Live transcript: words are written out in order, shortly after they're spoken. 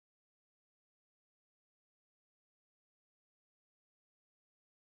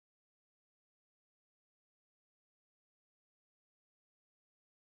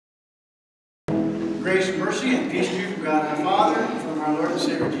Grace, mercy, and peace to you from God our Father, and from our Lord and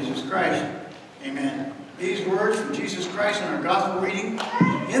Savior Jesus Christ. Amen. These words from Jesus Christ in our gospel reading.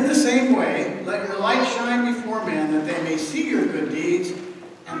 In the same way, let your light shine before men, that they may see your good deeds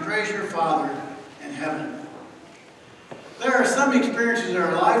and praise your Father in heaven. There are some experiences in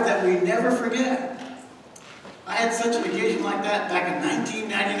our life that we never forget. I had such an occasion like that back in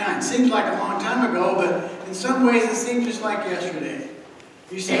 1999. Seems like a long time ago, but in some ways it seems just like yesterday.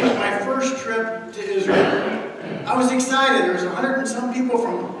 You see, it was my first trip to Israel. I was excited. There was 100 and some people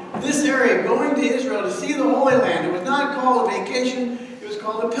from this area going to Israel to see the Holy Land. It was not called a vacation. It was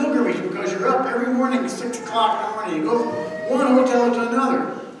called a pilgrimage, because you're up every morning at 6 o'clock in the morning. You go from one hotel to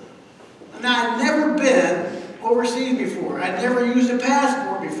another. And I'd never been overseas before. I'd never used a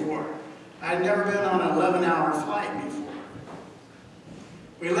passport before. I'd never been on an 11-hour flight before.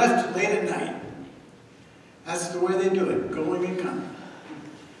 We left late at night. That's the way they do it, going and coming.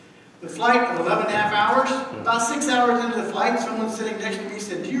 The flight of 11 and a half hours, about 6 hours into the flight, someone sitting next to me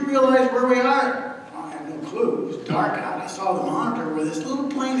said, "Do you realize where we are?" I had no clue. It was dark out. I saw the monitor where this little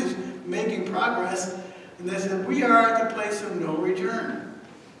plane is making progress. And they said, "We are at the place of no return.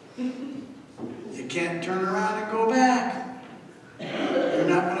 You can't turn around and go back. You're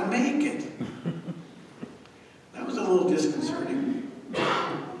not going to make it." That was a little disconcerting.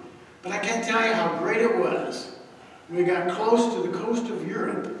 But I can't tell you how great it was. We got close to the coast of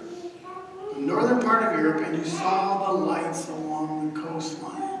Europe, the northern part of Europe, and you saw the lights along the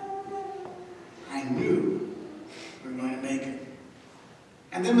coastline. I knew we were going to make it.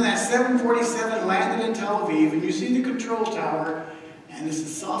 And then when that 747 landed in Tel Aviv, and you see the control tower, and it's the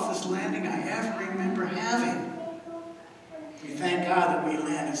softest landing I ever remember having. We thank God that we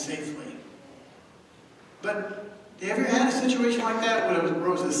landed safely. But have you ever had a situation like that where it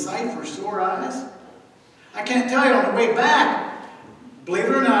was a sight for sore eyes? I can't tell you, on the way back, believe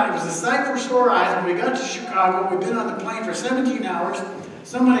it or not, it was a sight for sore eyes. When we got to Chicago, we'd been on the plane for 17 hours.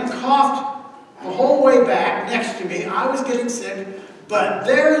 Someone had coughed the whole way back next to me. I was getting sick, but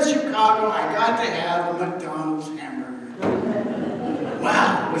there in Chicago, I got to have a McDonald's hamburger.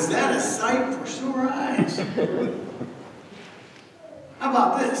 Wow, was that a sight for sore eyes? How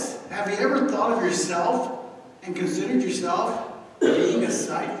about this? Have you ever thought of yourself and considered yourself being a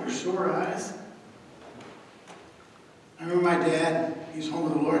sight for sore eyes? I remember my dad, he's home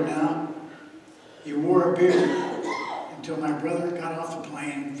with the Lord now. He wore a beard until my brother got off the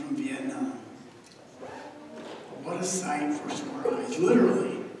plane from Vietnam. What a sight for sore eyes,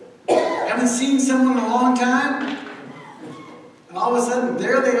 literally. Haven't seen someone in a long time, and all of a sudden,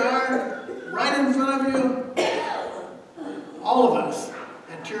 there they are, right in front of you. All of us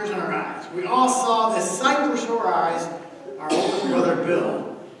had tears in our eyes. We all saw this sight for sore eyes, our older brother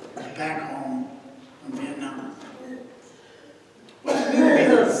Bill, back home from Vietnam. What does it mean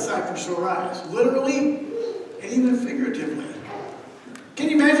to be a sight for sore eyes? Literally and even figuratively. Can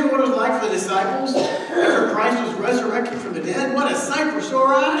you imagine what it was like for the disciples after Christ was resurrected from the dead? What a sight for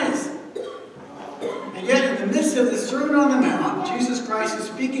sore eyes! And yet, in the midst of the Sermon on the Mount, Jesus Christ is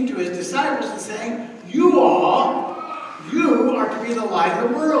speaking to his disciples and saying, you are to be the light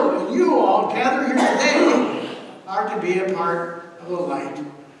of the world. And you all gathered here today are to be a part of the light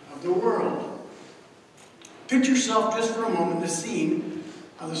of the world. Picture yourself just for a moment the scene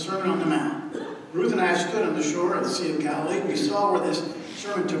of the Sermon on the Mount. Ruth and I stood on the shore of the Sea of Galilee. We saw where this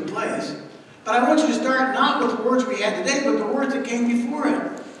sermon took place. But I want you to start not with the words we had today, but the words that came before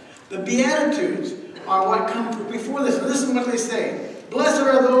it. The Beatitudes are what come before this. Listen to what they say. Blessed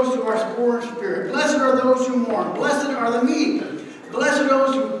are those who are poor in spirit. Blessed are those who mourn. Blessed are the meek. Blessed are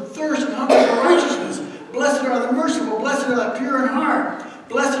those who thirst and hunger for righteousness. Blessed are the merciful. Blessed are the pure in heart.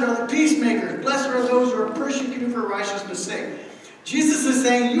 Blessed are the peacemakers. Blessed are those who are persecuted for righteousness' sake. Jesus is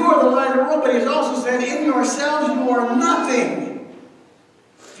saying, you are the light of the world, but he's also saying, in yourselves you are nothing.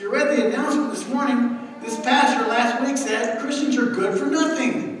 If you read the announcement this morning, this pastor last week said, Christians are good for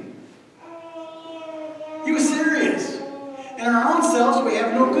nothing. He was serious. In our own selves, we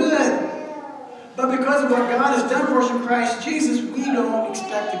have no good. But because of what God has done for us in Christ Jesus, we don't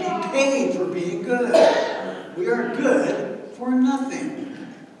expect to be paid for being good. We are good for nothing.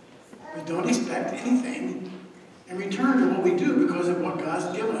 We don't expect anything in return to what we do because of what God's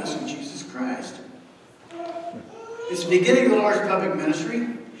given us in Jesus Christ. It's the beginning of the Lord's public ministry.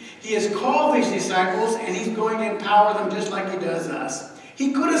 He has called these disciples, and he's going to empower them just like he does us.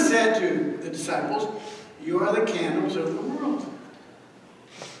 He could have said to the disciples, you are the candles of the world.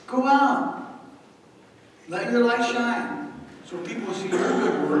 Go out. Let your light shine so people will see your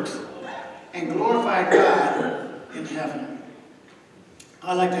good works and glorify God in heaven.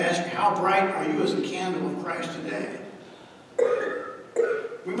 I'd like to ask you, how bright are you as a candle of Christ today?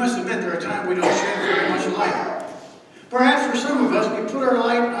 We must admit there are times we don't shed very much light. Perhaps for some of us, we put our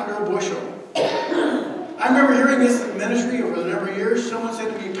light under a bushel. I remember hearing this in ministry over the number of years. Someone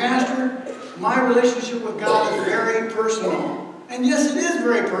said to me, Pastor, my relationship with God is very personal. And yes, it is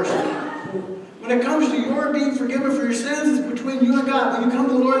very personal. When it comes to your being forgiven for your sins, it's between you and God. When you come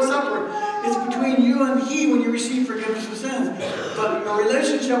to the Lord's Supper, it's between you and He when you receive forgiveness of sins. But your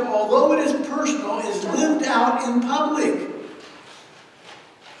relationship, although it is personal, is lived out in public.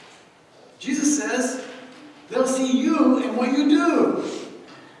 Jesus says, they'll see you and what you do.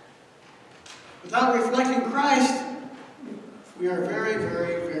 Without reflecting Christ, we are very,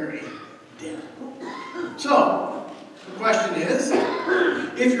 very, very dead. So, the question is,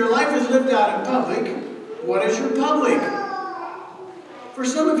 if your life is lived out in public, what is your public? For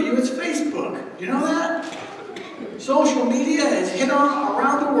some of you, it's Facebook. Do you know that? Social media is hit on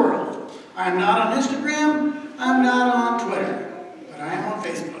around the world. I'm not on Instagram. I'm not on Twitter. But I am on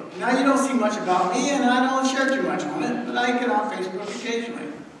Facebook. Now, you don't see much about me, and I don't share too much on it, but I get on Facebook occasionally.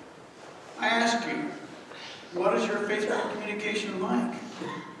 I ask you, what is your Facebook communication like?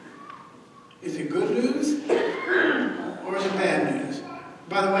 Is it good news or is it bad news?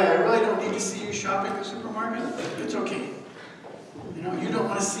 By the way, I really don't need to see you shopping at the supermarket. It's okay. You know, you don't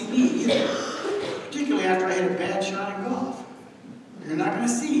want to see me either, particularly after I hit a bad shot in golf. You're not going to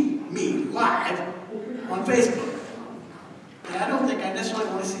see me live on Facebook. And I don't think I necessarily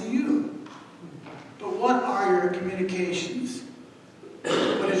want to see you. But what are your communications?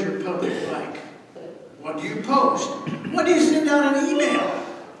 What is your public like? What do you post? What do you send out an email?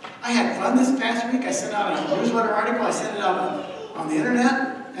 I had fun this past week. I sent out a newsletter article. I sent it out on the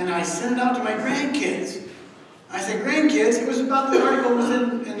internet, and I sent it out to my grandkids. I said, grandkids, it was about the article was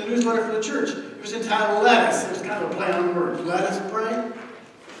in the newsletter for the church. It was entitled Let Us. It was kind of a play on words. Let us pray.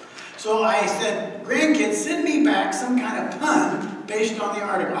 So I said, grandkids, send me back some kind of pun based on the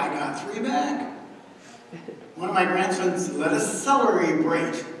article. I got 3 back. One of my grandsons, let us celebrate,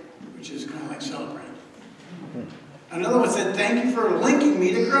 which is kind of like celebrate. Another one said, thank you for linking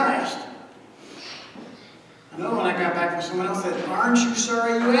me to Christ. Another one I got back from someone else said, aren't you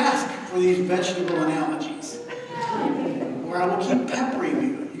sorry you asked for these vegetable analogies? Or I will keep peppering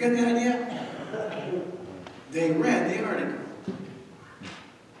you. You get the idea? They read the article.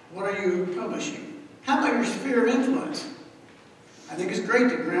 What are you publishing? How about your sphere of influence? I think it's great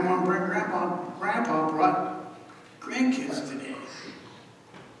that Grandma and Grandpa brought grandkids today.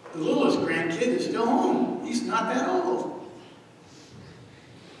 The littlest grandkid is still home. He's not that old.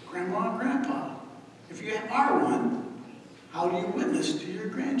 Grandma and Grandpa. If you are one, how do you witness to your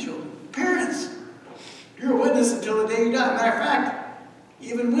grandchildren? Parents, you're a witness until the day you die. Matter of fact,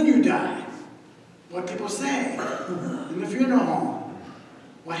 even when you die, what people say in the funeral home,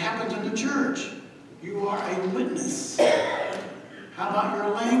 what happens in the church, you are a witness. How about your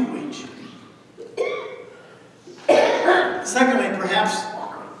language? Secondly, perhaps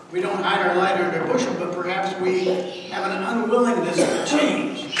we don't hide our light under a bushel, but perhaps we have an unwillingness to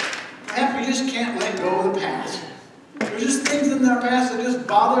change. Perhaps we just can't let go of the past. There's just things in our past that just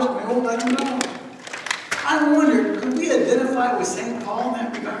bother us, and we won't let them go. I wondered, could we identify with St. Paul in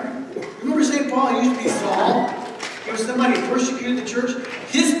that regard? Remember St. Paul? He used to be Saul. He was somebody who persecuted the church.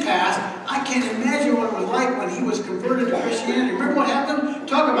 His past, I can't imagine what it was like when he was converted to Christianity. Remember what happened?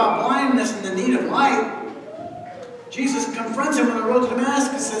 Talk about blindness and the need of light. Jesus confronts him on the road to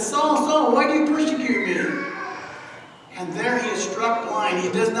Damascus and says, Saul, Saul, why do you persecute me? And there he is struck blind.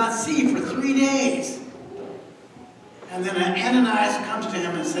 He does not see for 3 days. And then Ananias comes to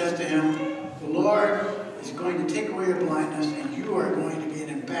him and says to him, the Lord is going to take away your blindness and you are going to be an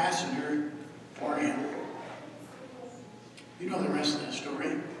ambassador for him. You know the rest of that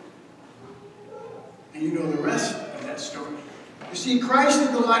story. And you know the rest of that story. You see, Christ is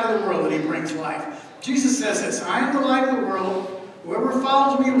the light of the world and he brings life. Jesus says this, I am the light of the world. Whoever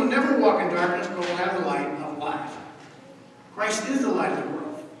follows me will never walk in darkness, but will have the light of life. Christ is the light of the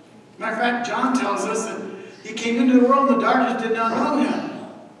world. Matter of fact, John tells us that he came into the world and the darkness did not know him.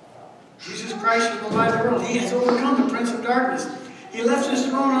 Jesus Christ is the light of the world. He has overcome the prince of darkness. He left his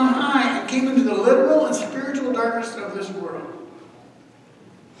throne on high and came into the literal and spiritual darkness of this world.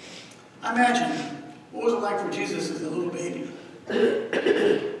 Imagine, what was it like for Jesus as a little baby?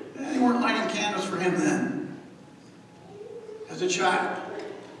 They weren't lighting candles for him then. As a child,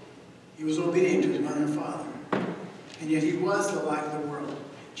 he was obedient to his mother and father. And yet he was the light of the world.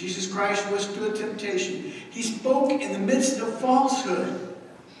 Jesus Christ withstood temptation. He spoke in the midst of falsehood.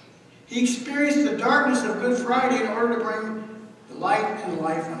 He experienced the darkness of Good Friday in order to bring the light and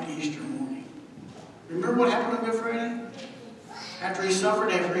life on Easter morning. Remember what happened on Good Friday? After he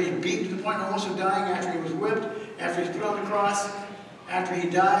suffered, after he was beaten to the point of almost of dying, after he was whipped, after he was put on the cross, After he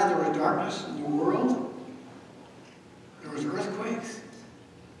died, there was darkness in the world. There was earthquakes.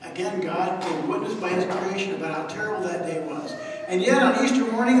 Again, God gave witness by his creation about how terrible that day was. And yet on Easter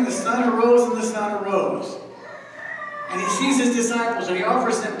morning, the sun arose and the sun arose. And he sees his disciples and he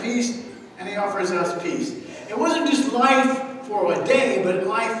offers them peace and he offers us peace. It wasn't just life for a day, but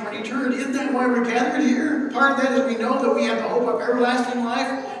life for an eternity. Isn't that why we're gathered here? Part of that is we know that we have the hope of everlasting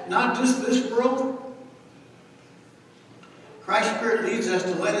life, not just this world. Christ's Spirit leads us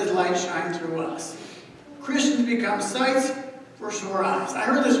to let his light shine through us. Christians become sights for sore eyes. I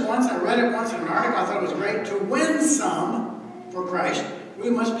heard this once, I read it once in an article, I thought it was great. To win some for Christ, we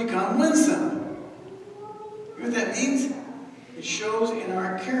must become winsome. You know what that means? It shows in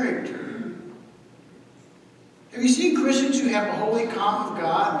our character. Have you seen Christians who have a holy calm of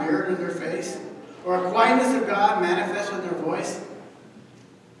God mirrored in their face? Or a quietness of God manifested in their voice?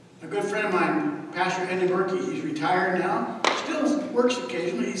 A good friend of mine, Pastor Andy Berkey, he's retired now. Still works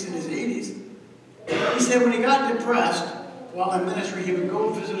occasionally, he's in his 80s. He said when he got depressed while in ministry, he would go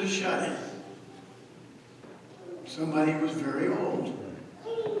visit a shut-in. Somebody who was very old.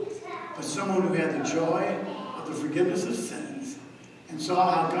 But someone who had the joy of the forgiveness of sins and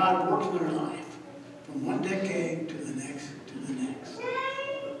saw how God worked in their life from one decade to the next to the next.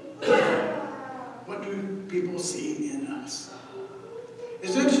 What do people see in us?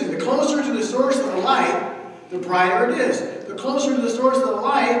 It's interesting. The closer to the source of the light, the brighter it is. The closer to the source of the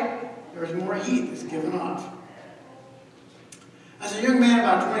light, there's more heat that's given off. As a young man,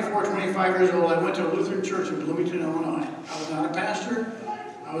 about 24, 25 years old, I went to a Lutheran church in Bloomington, Illinois. I was not a pastor.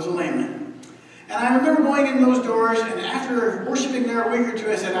 I was a layman. And I remember going in those doors, and after worshiping there a week or two,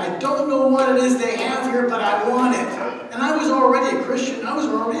 I said, I don't know what it is they have here, but I want it. And I was already a Christian. I was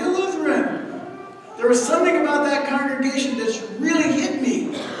already a Lutheran. There was something about that congregation that really hit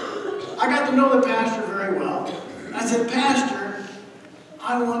me. I got to know the pastor very well. I said, Pastor,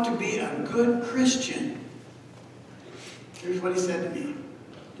 I want to be a good Christian. Here's what he said to me.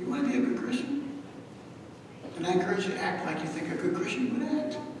 Do you want to be a good Christian? And I encourage you to act like you think a good Christian would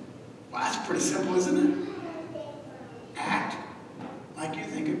act. Well, that's pretty simple, isn't it? Act like you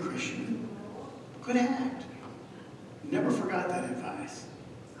think a Christian could act. Never forgot that advice.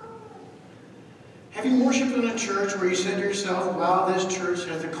 Have you worshipped in a church where you said to yourself, wow, this church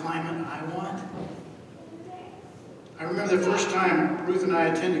has the climate I want? I remember the first time Ruth and I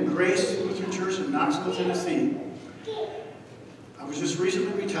attended Grace Lutheran Church in Knoxville, Tennessee. I was just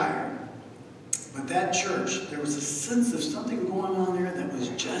recently retired. But that church, there was a sense of something going on there that was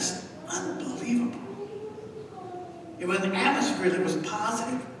just unbelievable. It was an atmosphere that was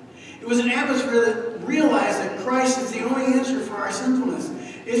positive. It was an atmosphere that realized that Christ is the only answer for our sinfulness.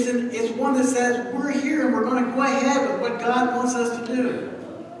 It's one that says, we're here and we're going to go ahead with what God wants us to do.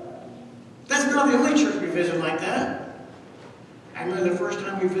 That's not the only church we visit like that. I remember the first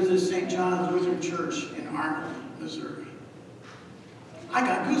time we visited St. John's Lutheran Church in Arnold, Missouri. I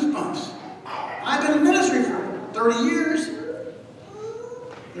got goosebumps. I've been in ministry for 30 years.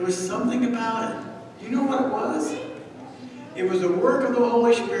 There was something about it. Do you know what it was? It was the work of the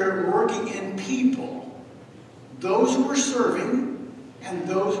Holy Spirit working in people. Those who were serving and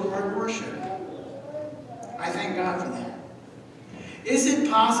those who were in worship. I thank God for that. Is it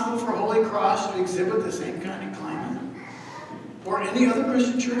possible for Holy Cross to exhibit the same kind of climate? Or any other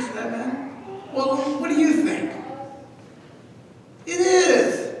Christian church for that matter? Well, what do you think? It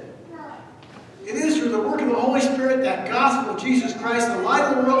is. It is through the work of the Holy Spirit, that gospel of Jesus Christ, the light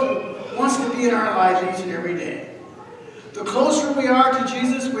of the world, who wants to be in our lives each and every day. The closer we are to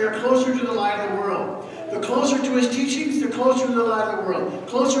Jesus, we are closer to the light of the world. The closer to his teachings, the closer to the light of the world.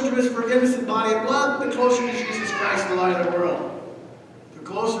 Closer to his forgiveness and body and blood, the closer to Jesus Christ, the light of the world. The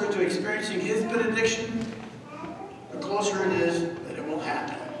closer to experiencing his benediction, the closer it is that it will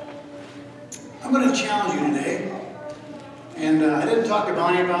happen. I'm going to challenge you today. And I didn't talk to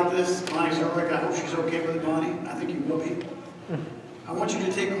Bonnie about this. Bonnie's Zurich. I hope she's okay with it, Bonnie. I think you will be. I want you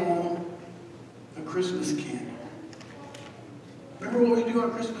to take home a Christmas candle. Remember what we do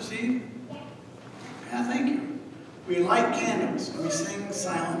on Christmas Eve? Yeah, thank you. We light candles and we sing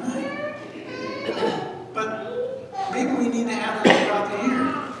Silent Night. But maybe we need to have them throughout the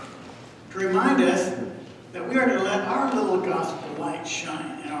year to remind us that we are to let our little gospel light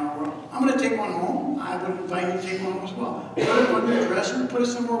shine in our world. I'm going to take one home. I would invite you to take one home as well. Put it on your dresser, put it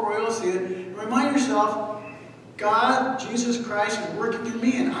somewhere where you'll see it. And remind yourself, God, Jesus Christ, is working in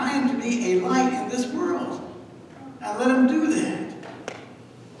me, and I am to be a light in this world. And let him do that.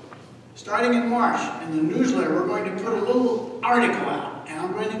 Starting in March, in the newsletter, we're going to put a little article out. And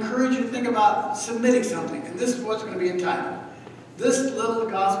I'm going to encourage you to think about submitting something. And this is what's going to be entitled, This Little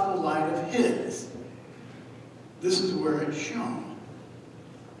Gospel Light of His. This is where it's shown.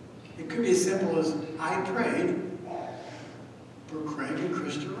 It could be as simple as, I prayed for Craig and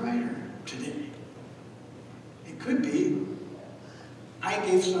Krista Ryder today. It could be, I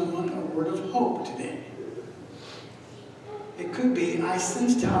gave someone a word of hope today. It could be, I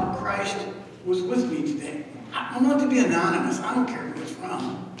sensed how Christ was with me today. I want it to be anonymous. I don't care who it's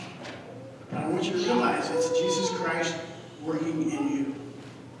from. But I want you to realize it's Jesus Christ working in you.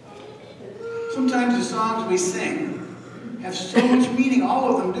 Sometimes the songs we sing have so much meaning, all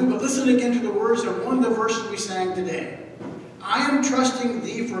of them do, but listen again to the words of one of the verses we sang today. I am trusting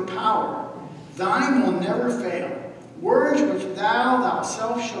thee for power. Thine will never fail. Words which thou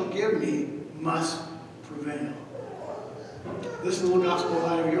thyself shalt give me must prevail. This little gospel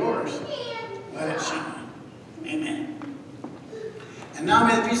light of yours, let it shine. Amen. And now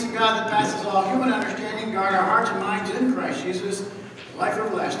may the peace of God that passes all human understanding guard our hearts and minds in Christ Jesus, life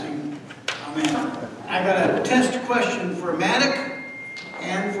everlasting. Amen. I got a test question for Maddock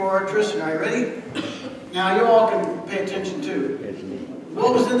and for Tristan. Are you ready? Now you all can pay attention too.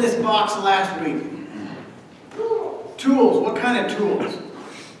 What was in this box last week? Tools. What kind of tools?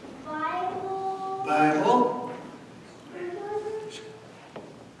 Bible.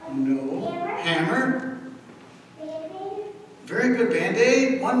 No. Hammer. Very good.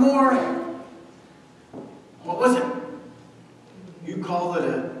 Band-Aid. One more. What was it? You called it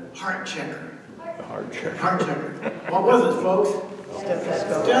a heart checker. Heart checker. Heart checker. What was it, folks?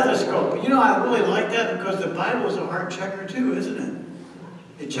 Stethoscope. Stethoscope. You know, I really like that because the Bible is a heart checker too, isn't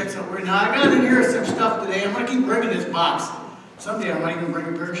it? It checks out where. Now, I got in here some stuff today. I'm going to keep bringing this box. Someday I might even bring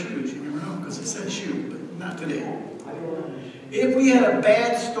a pair of shoes. You never know, because it said shoe, but not today. If we had a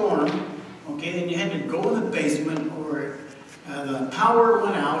bad storm, okay, and you had to go in the basement or the power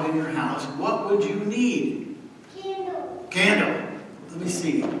went out in your house, what would you need? Candle. Candle. Let me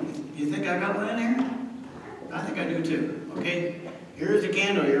see. You think I got one in here? I think I do too. Okay. Here's the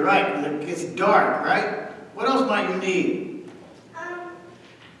candle. You're right. It's dark, right? What else might you need? Fire.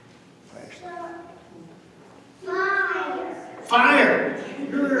 Fire.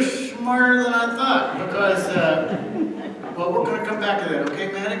 You're smarter than I thought because, well, we're going to come back to that.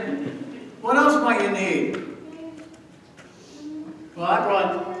 Okay, Maddock? What else might you need? Well, I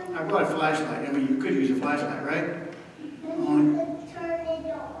brought a flashlight. I mean, you could use a flashlight, right? Turn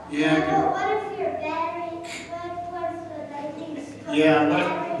it off. Yeah. What if your battery? What if the lightning struck Yeah. your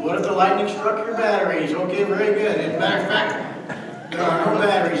battery? What if the lightning struck your batteries? Okay, very good. As a matter of fact, there are no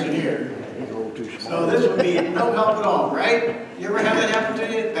batteries in here. So this would be no help at all, right? You ever have that happen to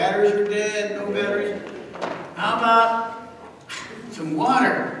you? Batteries are dead, no batteries. How about some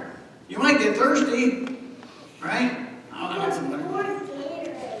water? You might get thirsty, right? I'll get some water.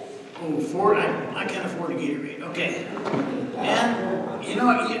 Oh, I can't afford a Gatorade. Okay. And, you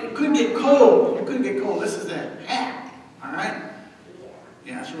know, you could get cold. You could get cold. This is that hat, all right?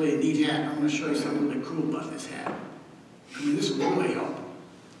 Yeah, it's really a neat hat. I'm going to show you something really cool about this hat. I mean, this will really help.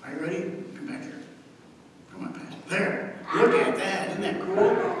 Are you ready? Come back here. Come on, Pastor. There. Look at that. Isn't that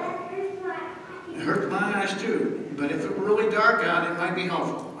cool? It hurts my eyes too. But if it were really dark out, it might be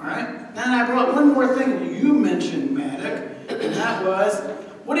helpful. All right? Then I brought one more thing that you mentioned, Maddock. And that was,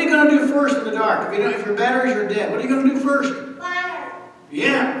 what are you going to do first in the dark? If your batteries are dead, what are you going to do first? Fire.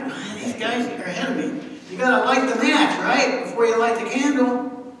 Yeah. These guys are ahead of me. You got to light the match, right? Before you light the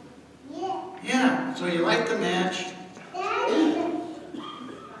candle. Yeah. Yeah. So you light the match. Daddy.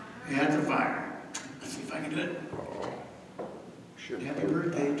 You have the fire. Let's see if I can do it. Happy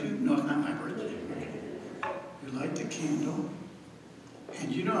birthday too? No, it's not my birthday. You light the candle,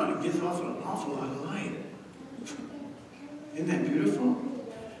 and you know it gives off an awful lot of light. Isn't that beautiful?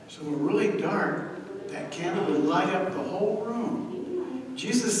 So we're really dark. That candle will light up the whole room.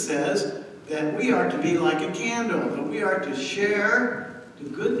 Jesus says that we are to be like a candle, that we are to share the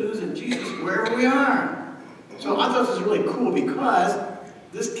good news of Jesus wherever we are. So I thought this was really cool because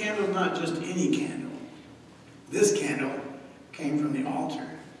this candle is not just any candle. This candle came from the altar.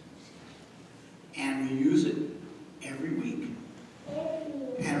 And we use it every week.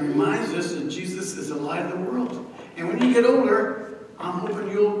 And it reminds us that Jesus is the light of the world. And when you get older, I'm hoping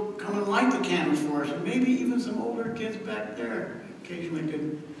you'll come and light the candles for us. And maybe even some older kids back there. Occasionally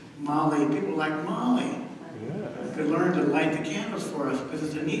could people like Molly could learn to light the candles for us because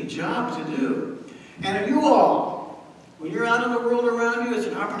it's a neat job to do. And you all, when you're out in the world around you, it's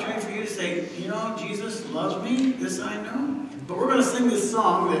an opportunity for you to say, you know, Jesus loves me, this I know. But we're going to sing this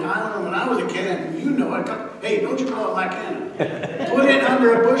song that I learned when I was a kid, and you know it. Hey, don't you call it my candle. Put it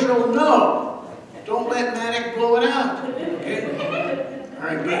under a bushel, no. Don't let Maddock blow it out. Okay? All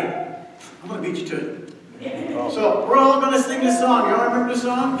right, good. I'm going to beat you to it. So we're all going to sing this song. Y'all remember the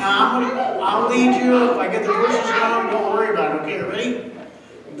song? Now I'll lead you. If I get the verses wrong, don't worry about it. Okay, ready?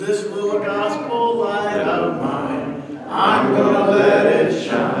 This little gospel light of mine, I'm gonna let it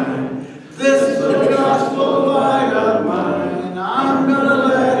shine. This little gospel light of mine, I'm gonna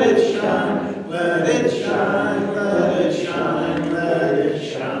let it shine. Let it shine, let it shine, let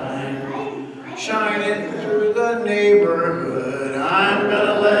it shine. Shine it through the neighborhood, I'm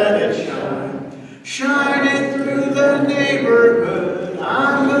gonna let it shine. Shine it through the neighborhood,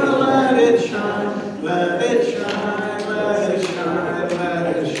 I'm gonna let it shine. Let it shine, let it shine,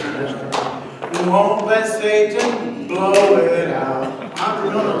 let it shine. Won't let Satan blow it out,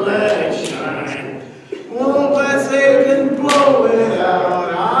 I'm gonna let it shine. Won't let Satan blow it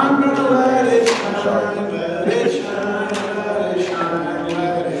out, I'm gonna let it shine. Let it shine, let it shine,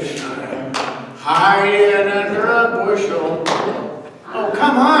 let it shine. Hide it under a bushel. Oh,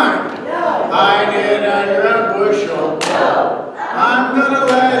 come on. Hide it under a bushel. I'm gonna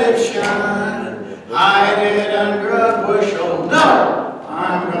let it shine. Hide it under a bushel. No,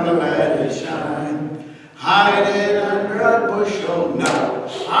 I'm gonna let it shine. Hide it under a bushel. No,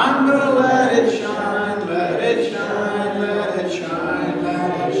 I'm gonna let